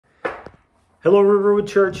Hello, Riverwood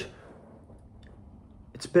Church.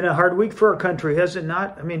 It's been a hard week for our country, has it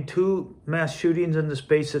not? I mean, 2 mass shootings in the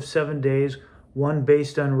space of 7 days, one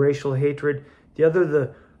based on racial hatred, the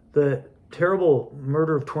other the terrible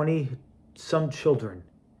murder of 20-some children.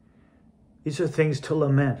 These are things to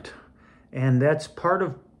lament, and that's part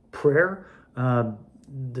of prayer.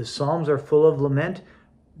 The Psalms are full of lament.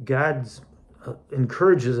 God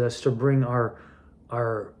encourages us to bring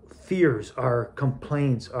our fears, our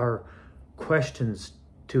complaints, our questions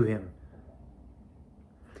to him.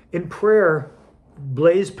 In prayer,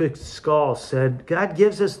 Blaise Pascal said, God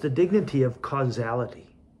gives us the dignity of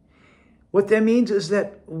causality. What that means is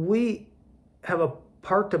that we have a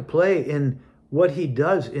part to play in what he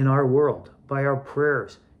does in our world by our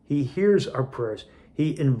prayers. He hears our prayers.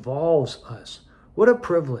 He involves us. What a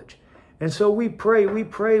privilege. And so we pray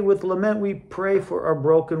with lament. We pray for our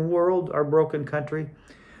broken world, our broken country.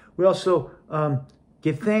 We also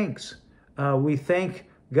give thanks. We thank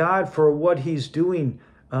God for what he's doing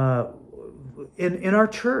in our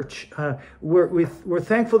church. We're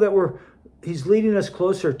thankful that he's leading us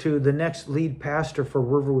closer to the next lead pastor for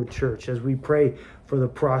Riverwood Church as we pray for the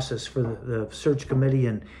process, for the search committee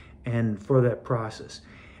and for that process.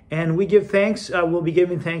 And we give thanks. We'll be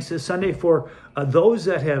giving thanks this Sunday for those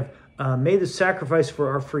that have made the sacrifice for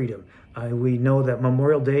our freedom. We know that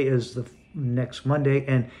Memorial Day is the next Monday,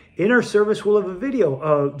 and in our service we'll have a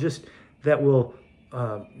video just that will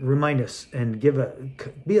remind us and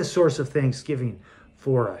be a source of thanksgiving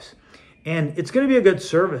for us. And it's going to be a good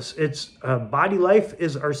service. It's Body Life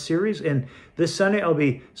is our series, and this Sunday I'll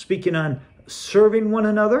be speaking on serving one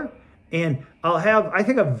another, and I'll have, I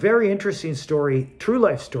think, a very interesting story, true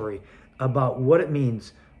life story, about what it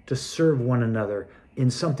means to serve one another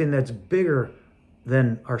in something that's bigger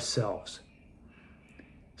than ourselves.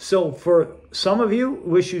 So for some of you,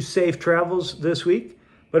 wish you safe travels this week.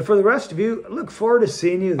 But for the rest of you, look forward to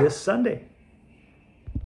seeing you this Sunday.